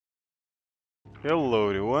Hello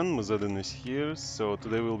everyone, Mazadun is here. So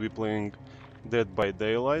today we'll be playing Dead by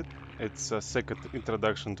Daylight. It's a second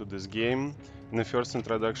introduction to this game. In the first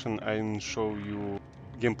introduction I show you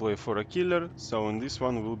gameplay for a killer, so in this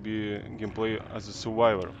one will be gameplay as a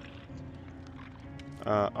survivor.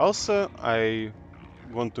 Also, I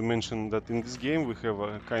want to mention that in this game we have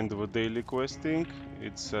a kind of a daily questing.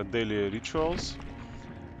 It's daily rituals.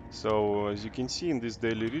 So as you can see in these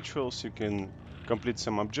daily rituals you can complete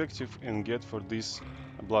some objective and get for this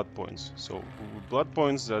blood points. So blood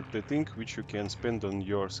points are the thing which you can spend on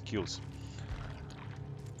your skills.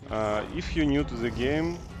 If you're new to the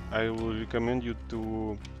game, I will recommend you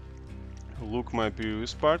to look my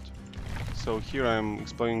previous part. So here I'm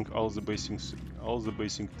explaining all the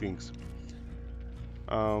basic things.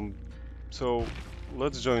 Um, so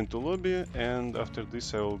let's join to lobby, and after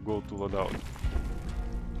this I will go to loadout.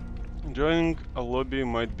 Joining a lobby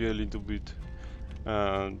might be a little bit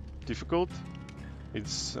difficult.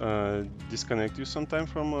 It's disconnect you sometime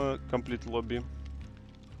from a complete lobby,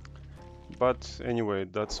 but anyway,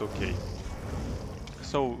 that's okay.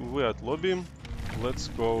 So we're at lobby. Let's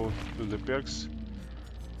go to the perks.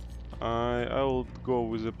 I'll go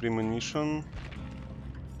with the premonition,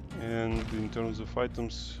 and in terms of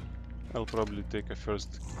items, I'll probably take a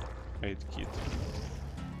first aid kit.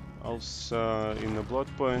 Also, in the blood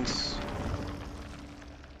points.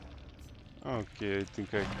 Okay, I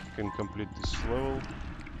think I can complete this level.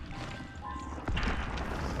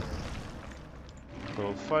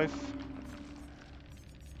 Level 5.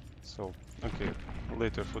 So, okay,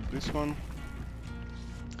 later for this one.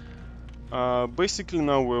 Basically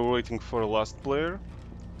now we're waiting for a last player.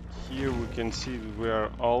 Here we can see we are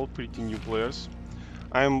all pretty new players.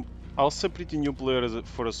 I'm also pretty new player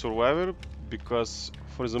for a survivor, because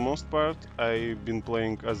for the most part I've been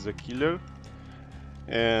playing as a killer.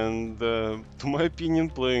 And to my opinion,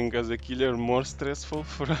 playing as a killer more stressful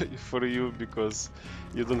for you, because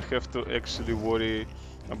you don't have to actually worry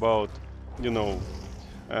about,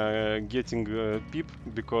 getting a peep,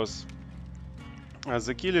 because as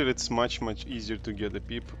a killer it's much easier to get a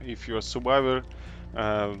peep. If you're a survivor,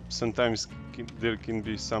 sometimes there can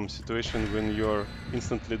be some situation when you're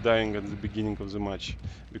instantly dying at the beginning of the match,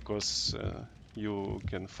 because you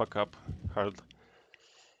can fuck up hard.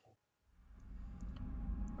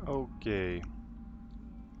 Okay,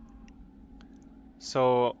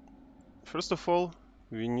 so first of all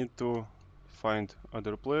we need to find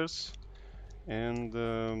other players, and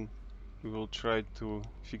we will try to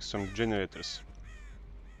fix some generators.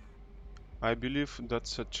 I believe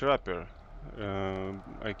that's a trapper.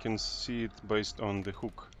 I can see it based on the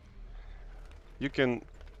hook. You can...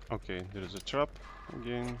 Okay, there's a trap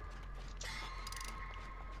again.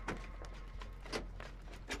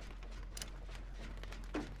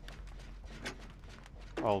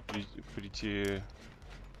 All pretty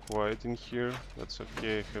quiet in here. That's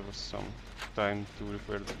okay, I have some time to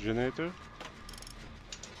repair the generator.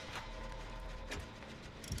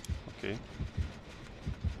 Okay. You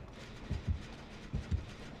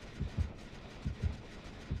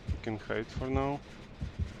can hide for now.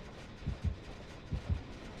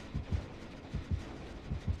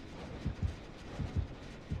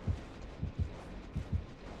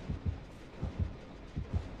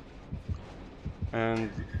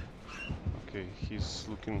 And okay, he's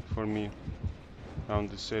looking for me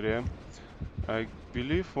around this area. I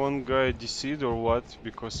believe one guy DC'd or what,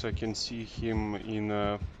 because I can see him in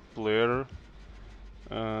a player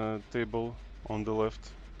table on the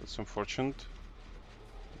left. That's unfortunate.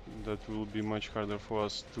 That will be much harder for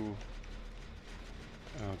us to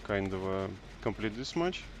complete this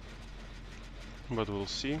match, but we'll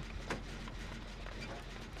see.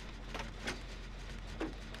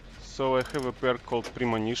 So I have a perk called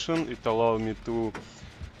Premonition. It allows me to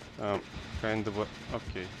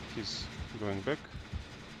okay, he's going back.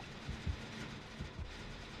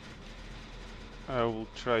 I will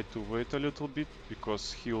try to wait a little bit,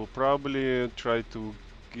 because he will probably try to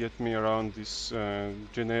get me around this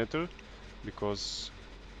generator, because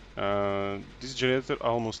this generator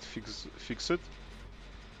almost fixed.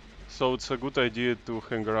 So it's a good idea to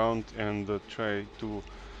hang around and try to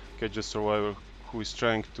catch a survivor who is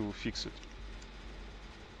trying to fix it.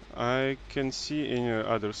 I can see any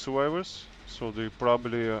other survivors, so they're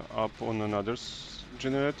probably up on another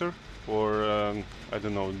generator, or I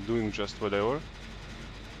don't know, doing just whatever.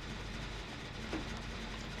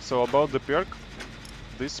 So about the perk,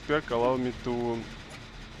 this perk allows me to...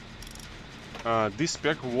 this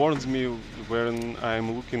perk warns me when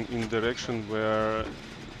I'm looking in direction where...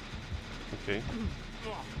 Okay.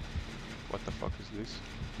 What the fuck is this?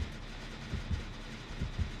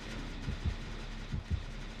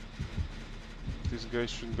 This guy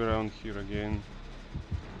should be around here again.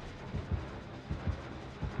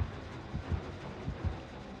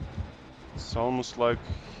 It's almost like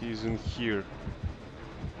he's in here.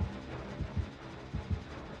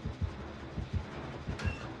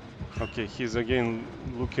 Okay, he's again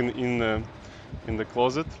looking in the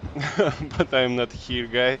closet, but I'm not here,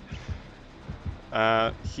 guy.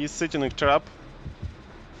 He's setting a trap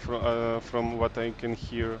from what I can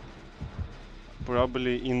hear,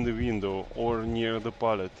 probably in the window or near the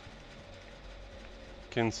pallet.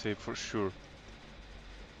 Can't say for sure.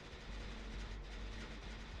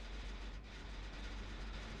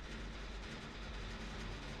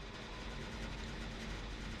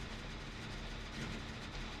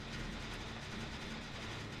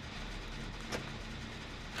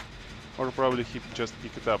 Or probably he just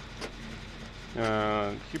picked it up.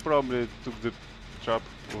 He probably took the trap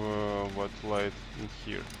what light in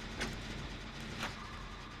here.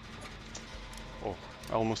 Oh,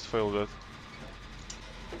 I almost failed that.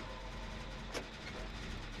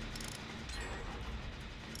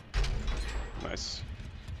 Nice.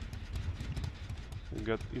 We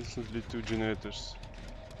got instantly 2 generators.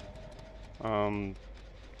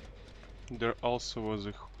 There also was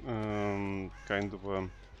a kind of a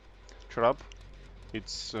trap.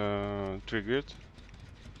 It's triggered.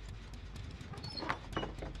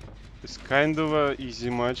 It's kind of a easy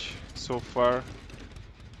match so far,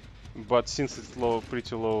 but since it's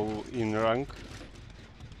pretty low in rank,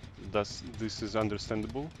 this is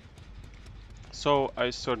understandable. So I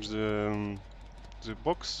searched the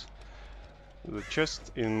box, the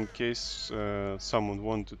chest, in case someone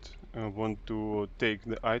want to take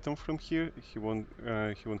the item from here. He won't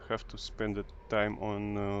have to spend the time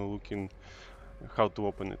on looking how to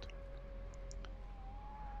open it.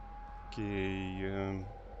 Okay,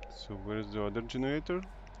 so where's the other generator?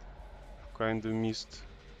 Kind of missed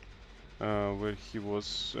where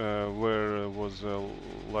was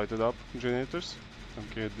lighted up generators.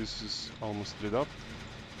 Okay, this is almost lit up.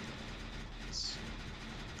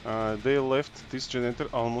 They left this generator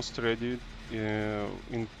almost ready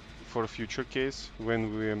for a future case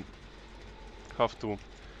when we have to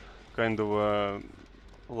kind of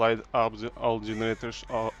light up all generators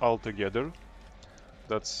all together.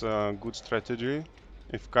 That's a good strategy.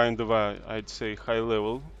 If kind of I'd say high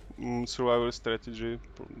level survival strategy,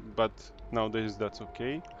 but nowadays that's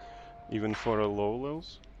okay, even for a low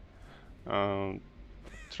levels.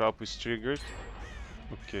 Trap is triggered.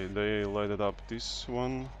 Okay, they lighted up this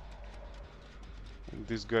one.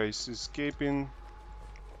 This guy is escaping,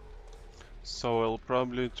 so I'll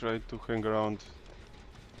probably try to hang around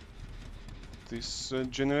this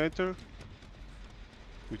generator,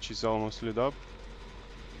 which is almost lit up.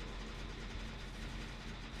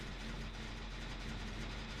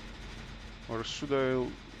 Or should I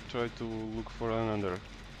try to look for another?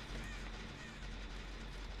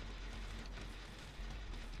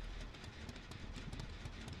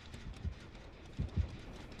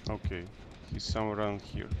 Okay, he's somewhere around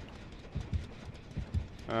here.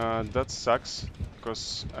 That sucks,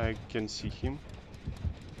 because I can see him.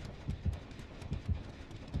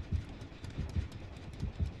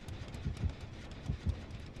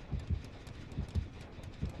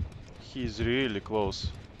 He's really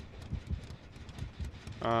close.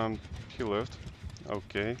 He left.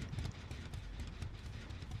 Okay.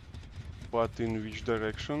 But in which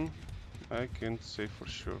direction? I can't say for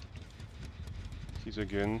sure. He's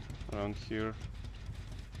again around here.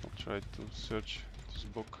 I'll try to search this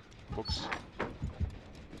box.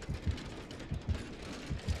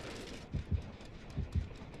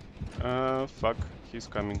 Fuck, he's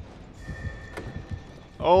coming.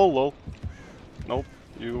 Oh lol. Nope,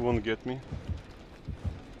 you won't get me.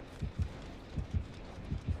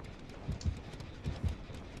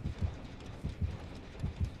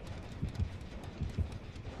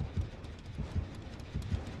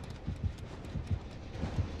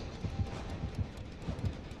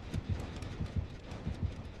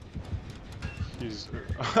 He's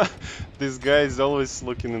this guy is always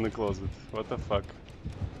looking in the closet. What the fuck?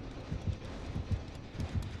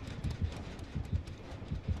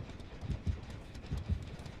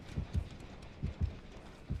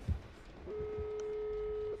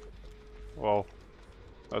 Wow,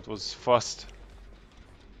 that was fast.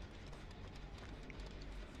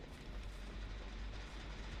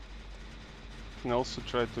 Can also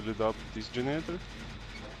try to lead up this generator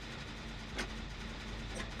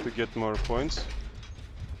to get more points.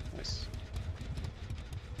 Nice.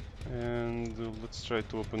 And let's try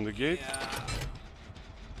to open the gate.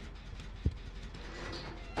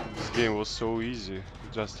 This game was so easy,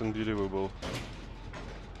 just unbelievable.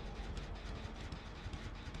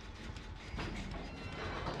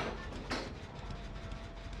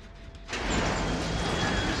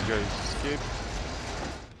 escape.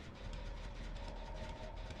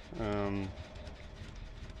 Um,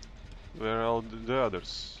 where are the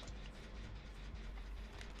others?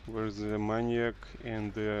 Where's the maniac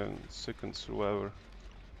and the second survivor?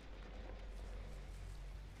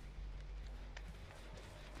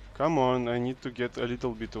 Come on, I need to get a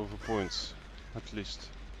little bit of points, at least.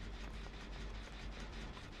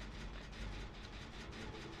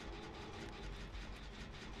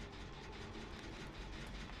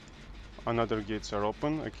 Another gates are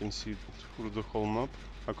open, I can see it through the whole map,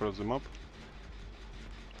 across the map.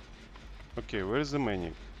 Okay, where's the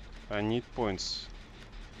maniac? I need points,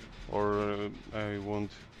 or I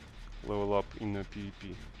won't level up in a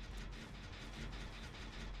PvP.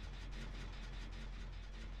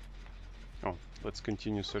 Oh, let's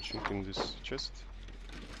continue searching in this chest.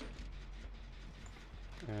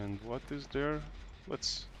 And what is there?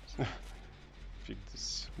 Let's pick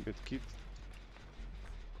this bed kit.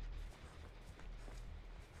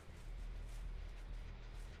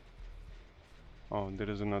 Oh, there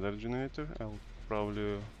is another generator. I'll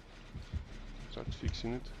probably start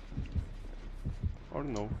fixing it. Or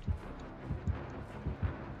no.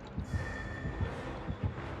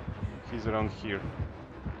 He's around here.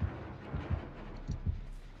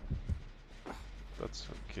 That's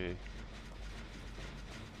okay.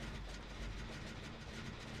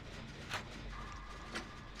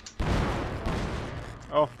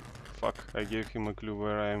 Oh, fuck. I gave him a clue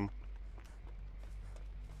where I am.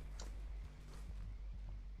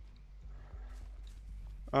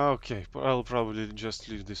 Okay, I'll probably just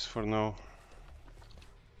leave this for now.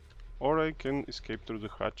 Or I can escape through the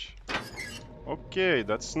hatch. Okay,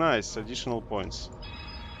 that's nice. Additional points.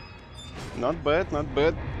 Not bad, not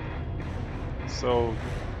bad. So,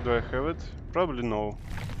 do I have it? Probably no.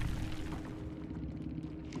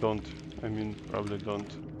 Don't. I mean, probably don't.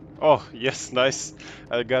 Oh, yes, nice.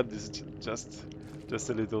 I got this just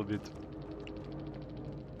a little bit.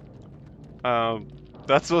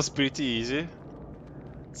 That was pretty easy.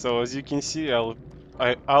 So as you can see,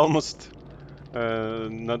 I almost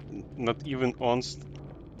not even once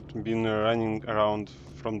been running around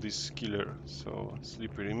from this killer. So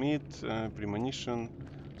slippery meat, premonition.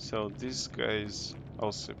 So this guy is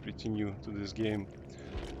also pretty new to this game.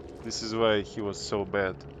 This is why he was so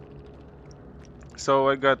bad. So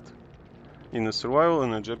I got in a survival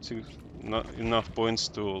and objective not enough points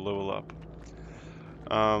to level up.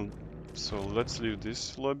 So let's leave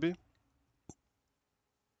this lobby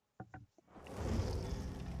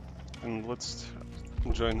and let's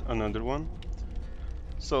join another one.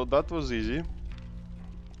 So that was easy.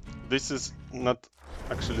 This is not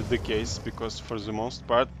actually the case because for the most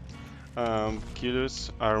part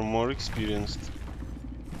killers are more experienced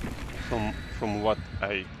from what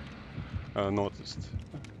I noticed,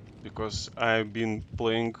 because I've been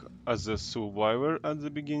playing as a survivor at the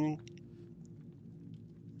beginning.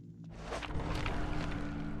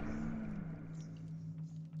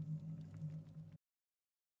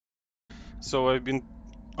 So I've been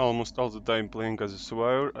almost all the time playing as a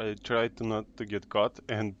survivor. I try to not to get caught,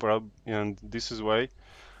 and this is why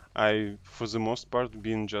I, for the most part,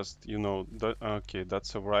 been just, you know, okay,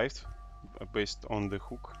 that's arrived based on the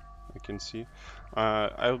hook. I can see.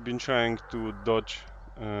 I've been trying to dodge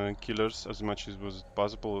killers as much as was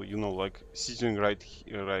possible. You know, like sitting right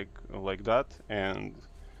here, like that, and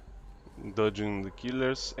dodging the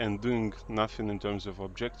killers and doing nothing in terms of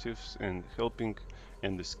objectives and helping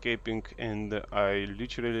and escaping. And I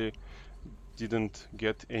literally didn't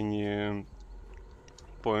get any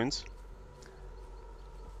points,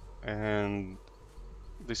 and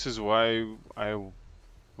this is why I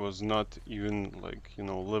was not even, like, you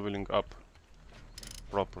know, leveling up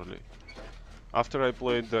properly. After I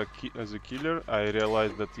played as a killer, I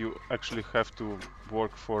realized that you actually have to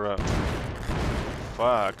work for a...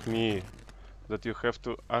 Fuck me. That you have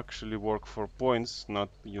to actually work for points, not,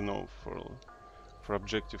 you know, for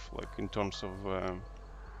objective, like in terms of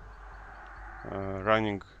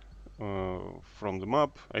running from the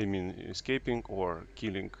map, I mean escaping or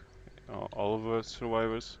killing all of the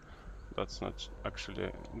survivors. That's not actually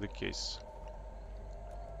the case.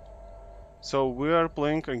 So we are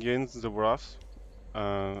playing against the Wrath.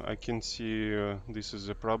 I can see this is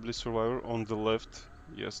a probably survivor on the left.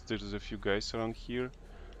 Yes, there's a few guys around here.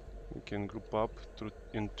 We can group up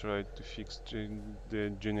and try to fix the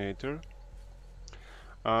generator.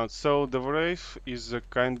 So the Wraith is a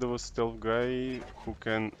kind of a stealth guy who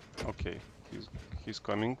can... Okay, he's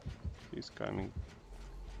coming. He's coming.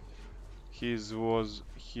 He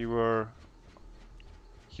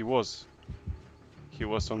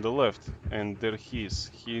was on the left, and there he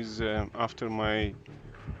is. He's after my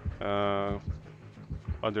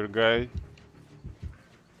other guy.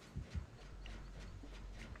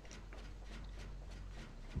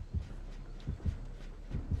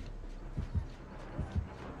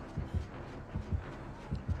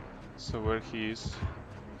 So where he is?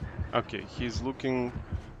 Okay, he's looking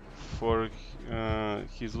for.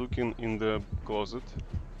 He's looking in the closet.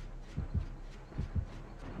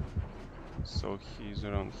 So he's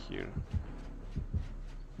around here.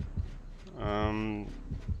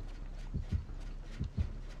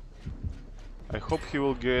 I hope he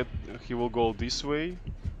will go this way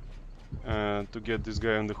to get this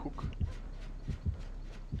guy on the hook.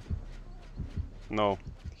 No,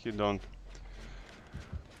 he don't.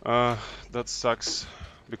 That sucks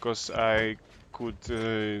because I could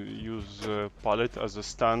use pallet as a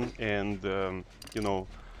stun and you know,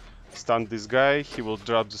 stun this guy. He will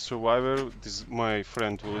drop the survivor. My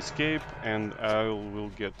friend will escape and I will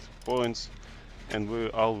get points and we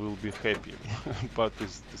all will be happy. But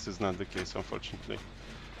this is not the case, unfortunately.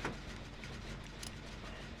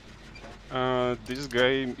 This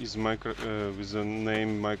guy is with the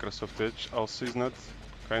name Microsoft Edge. Also is not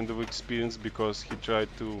kind of experienced because he tried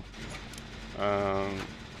to,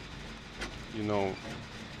 you know,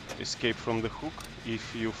 escape from the hook.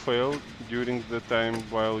 If you fail during the time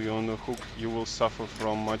while you're on the hook, you will suffer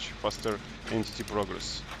from much faster entity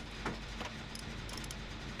progress.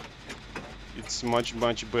 It's much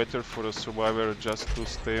better for a survivor just to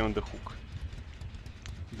stay on the hook.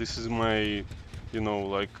 This is my, you know,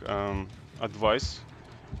 like advice.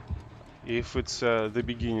 If it's the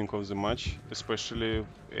beginning of the match, especially,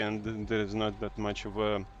 and there is not that much of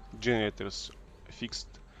a generators fixed,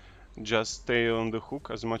 just stay on the hook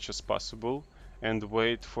as much as possible and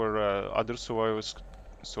wait for other survivors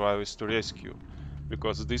to rescue,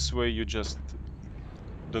 because this way you just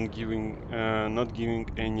not giving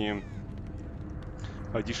any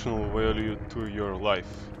additional value to your life,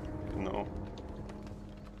 you know.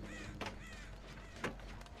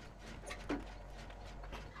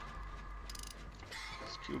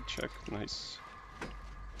 Skill check, nice.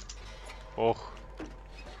 Oh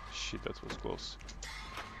shit, that was close.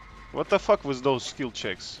 What the fuck was those skill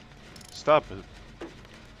checks? Stop it.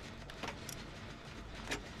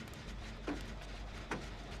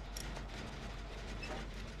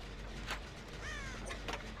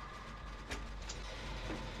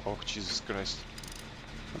 Oh, Jesus Christ.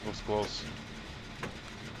 That was close.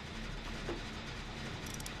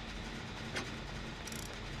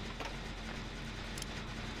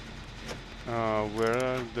 Where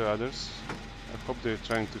are the others? I hope they're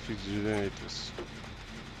trying to fix the generators.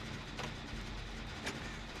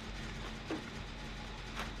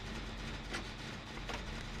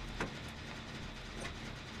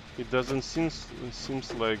 It doesn't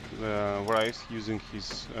seems like Rice using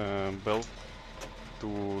his belt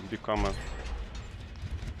to become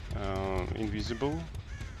invisible.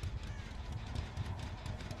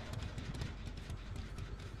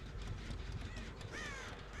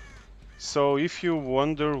 So if you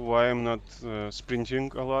wonder why I'm not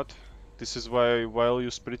sprinting a lot, this is why while you're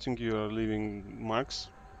sprinting you are leaving marks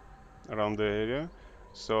around the area.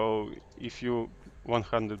 So if you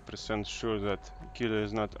 100% sure that killer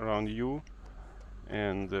is not around you,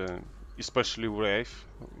 and especially Wraith,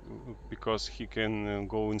 because he can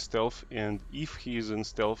go in stealth, and if he is in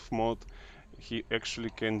stealth mode, he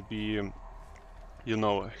actually can be, you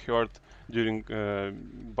know, hurt during,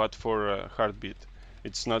 but for heartbeat.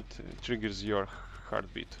 It's not triggers your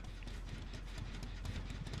heartbeat.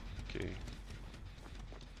 Okay.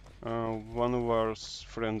 One of our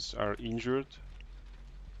friends are injured,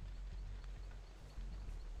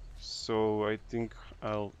 so I think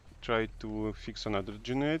I'll try to fix another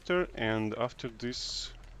generator, and after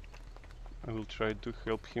this I will try to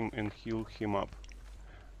help him and heal him up.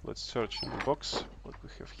 Let's search in the box what we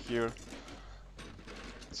have here.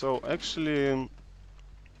 So actually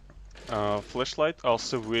flashlight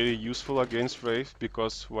also very useful against Wraith,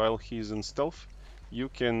 because while he's in stealth you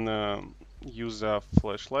can use a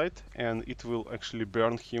flashlight and it will actually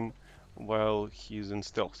burn him while he's in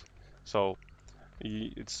stealth. So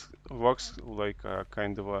it works like a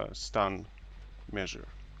kind of a stun measure.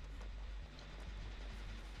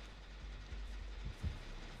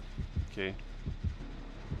 Okay.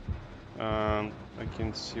 I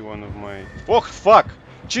can see one of my... Oh fuck!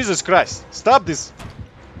 Jesus Christ! Stop this!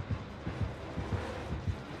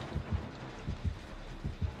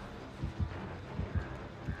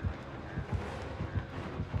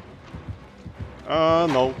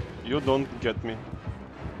 No, you don't get me.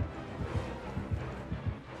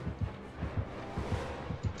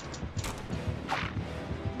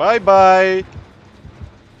 Bye bye!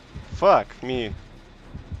 Fuck me.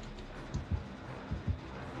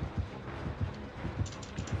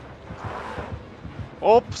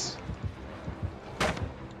 Oops!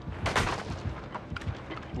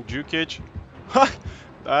 Jukage. Ha!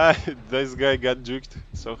 Ah, this guy got juked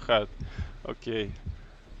so hard. Okay.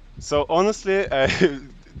 So honestly, I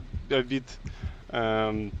a bit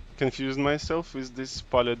confused myself with this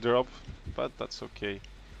pallet drop, but that's okay.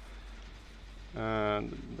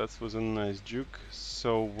 That was a nice juke.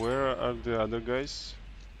 So where are the other guys?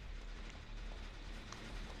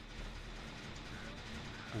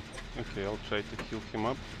 Okay, I'll try to heal him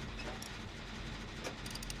up.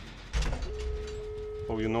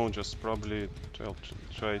 Oh, you know, just probably I'll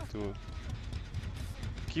try to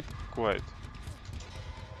keep quiet.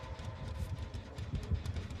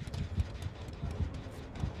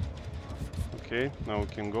 Okay, now we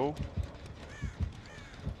can go.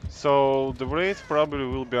 So the rate probably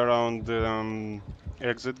will be around the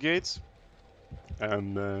exit gates,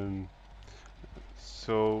 and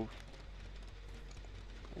so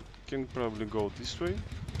can probably go this way.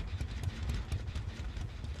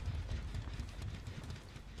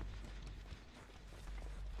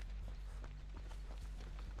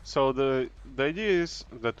 So the idea is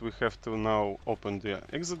that we have to now open the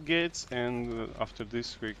exit gates, and after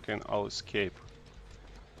this we can all escape.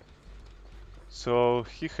 So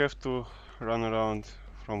he have to run around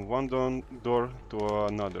from one door to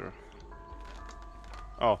another.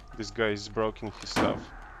 Oh, this guy is broken his stuff.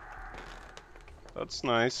 That's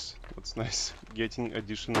nice. That's nice. Getting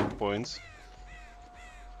additional points.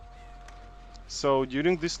 So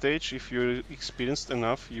during this stage, if you're experienced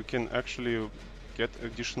enough, you can actually get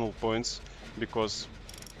additional points because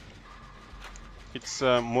it's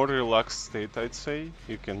a more relaxed state, I'd say.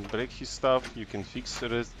 You can break his stuff, you can fix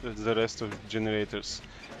the rest of generators.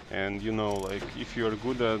 And you know, like if you're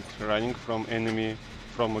good at running from enemy,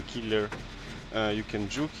 from a killer, you can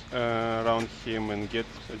juke around him and get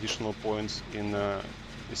additional points in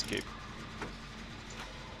escape.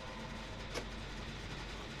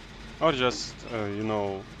 Or just, you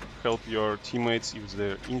know, help your teammates if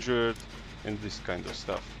they're injured and this kind of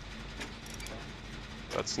stuff.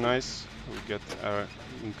 That's nice. We get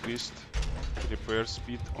increased repair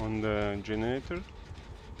speed on the generator,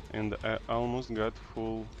 and I almost got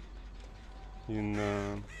full in.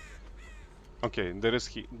 Okay,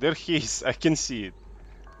 there he is. I can see it.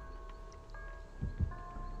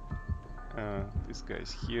 This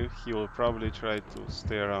guy's here. He will probably try to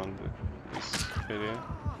stay around this area.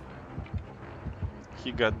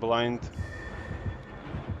 He got blind.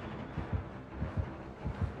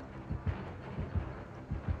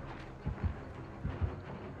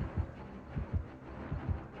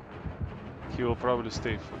 He will probably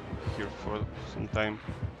stay here for some time.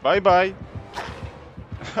 Bye bye.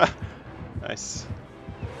 Nice.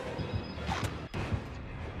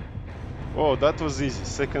 Oh, that was easy.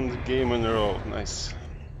 Second game in a row. Nice.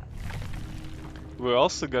 We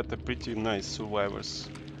also got a pretty nice survivors.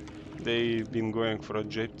 They've been going for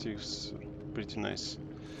objectives. Pretty nice.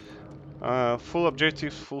 Full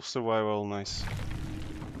objectives, full survival. Nice.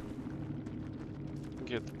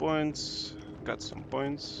 Get points. Got some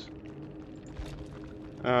points.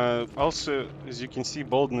 Also, as you can see,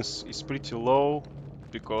 boldness is pretty low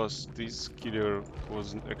because this killer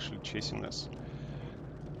wasn't actually chasing us.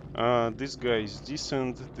 This guy is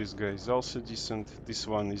decent, this guy is also decent, this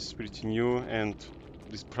one is pretty new, and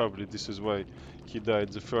this is why he died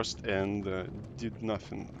the first and did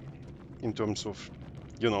nothing in terms of,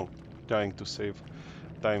 you know, trying to save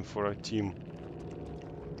time for a team.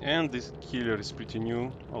 And this killer is pretty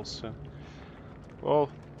new also. Well,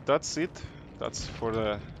 that's it. That's for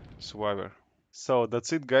the survivor. So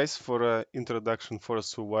that's it, guys, for introduction for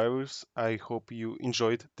survivors. I hope you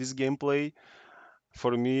enjoyed this gameplay.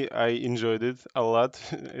 For me, I enjoyed it a lot,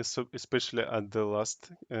 especially at the last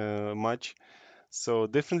match. So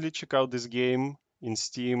definitely check out this game in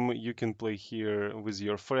Steam. You can play here with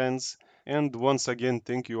your friends. And once again,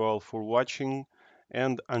 thank you all for watching.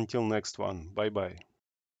 And until next one, bye bye.